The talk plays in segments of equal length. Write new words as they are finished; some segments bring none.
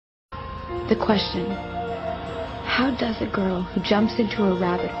The question, how does a girl who jumps into a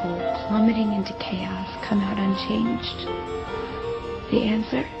rabbit hole plummeting into chaos come out unchanged? The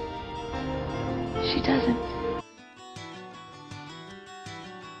answer? She doesn't.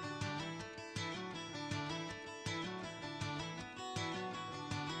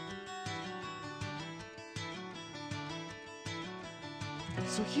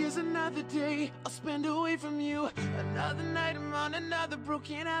 So here's another day I'll spend away from you. Another night I'm on another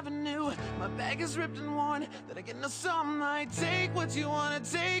broken avenue. My bag is ripped and worn, that I get no sunlight. Take what you wanna,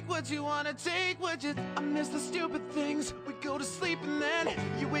 take what you wanna, take what you... I miss the stupid things. We go to sleep and then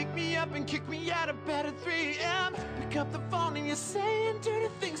you wake me up and kick me out of bed at 3 a.m. Pick up the phone and you're saying dirty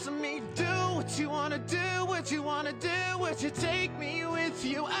things to me. Do what you wanna do, what you wanna do. Would you take me with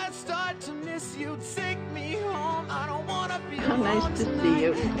you? I start to miss you. Take me home, I don't wanna be How alone nice to tonight. see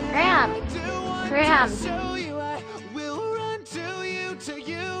you. Ram! Ram! I will run to you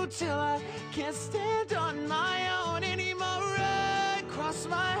till I can't stand on my own anymore. I cross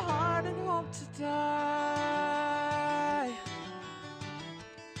my heart and hope to die.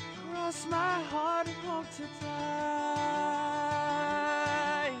 Cross my heart and hope to die.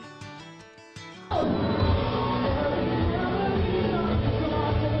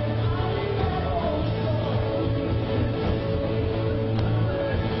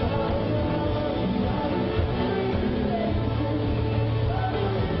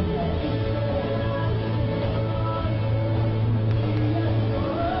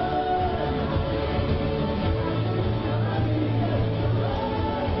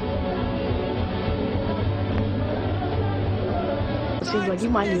 Seems like you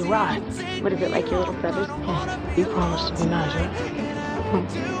might need a ride. What is it, like your little feathers? Yeah, you promised to be nice, right?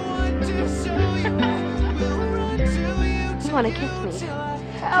 You want to kiss me?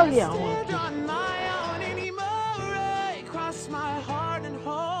 Hell yeah, I want to. Cross my heart and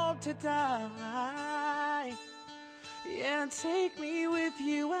hope to die. Yeah, take me with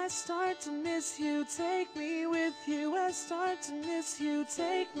you, I start to miss you. Take me with you, I start to miss you.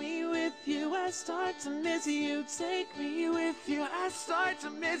 Take me with you, I start to miss you. Take me with you, I start to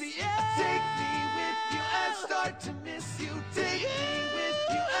miss you. Take me with you, I start to miss you. Take me with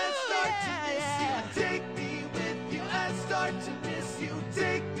you, I start to miss you. Take me with you, I start to miss you.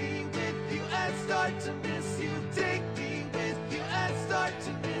 Take me with you, I start to miss you. Take me with you, I start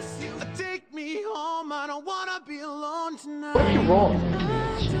to miss you. Take me home, I don't wanna be alone tonight. What if you're wrong?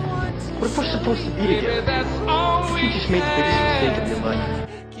 What if we're supposed to be together? You just made the biggest mistake of your life.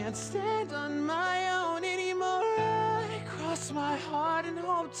 Can't stand on my own anymore. I cross my heart and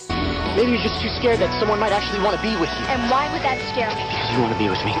hope to... Maybe you're just too scared that someone might actually want to be with you. And why would that scare me? Because you want to be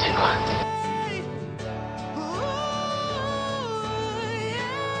with me too.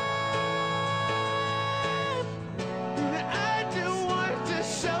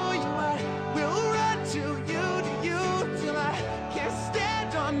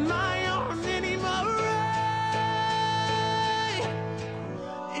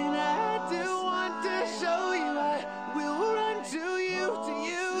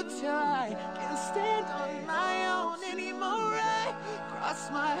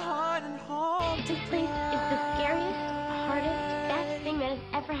 My heart and hope. This place is the scariest, hardest, best thing that has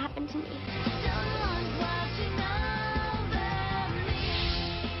ever happened to me.